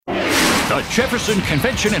The Jefferson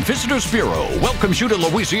Convention and Visitors Bureau welcomes you to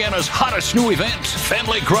Louisiana's hottest new event,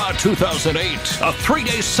 Family Gras 2008, a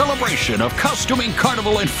 3-day celebration of costuming,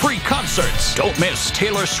 carnival, and free concerts. Don't miss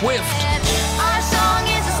Taylor Swift, Our song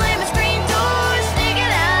is a slam and screen door, sneaking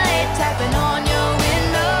out, tapping on your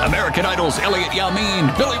window. American Idol's Elliott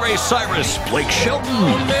Yamin, Billy Ray Cyrus, Blake Shelton,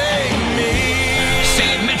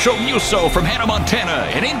 see Mitchell Musso from Hannah Montana,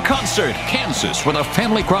 and in concert, Kansas with a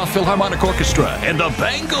Family Gras Philharmonic Orchestra and the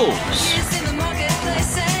Bangles. It's in the marketplace,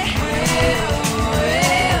 say,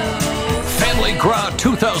 Family Gras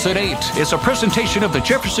 2008 is a presentation of the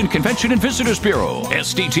Jefferson Convention and Visitors Bureau,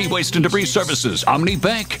 SDT Waste and Debris Services, Omni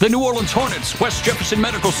Bank, the New Orleans Hornets, West Jefferson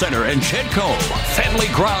Medical Center, and Chedco. Family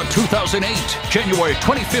Gras 2008, January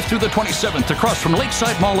 25th through the 27th across from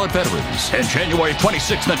Lakeside Mall at Veterans, and January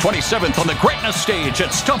 26th and 27th on the Gretna Stage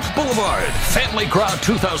at Stump Boulevard. Family Gras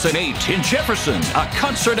 2008 in Jefferson, a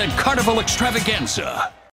concert and carnival extravaganza.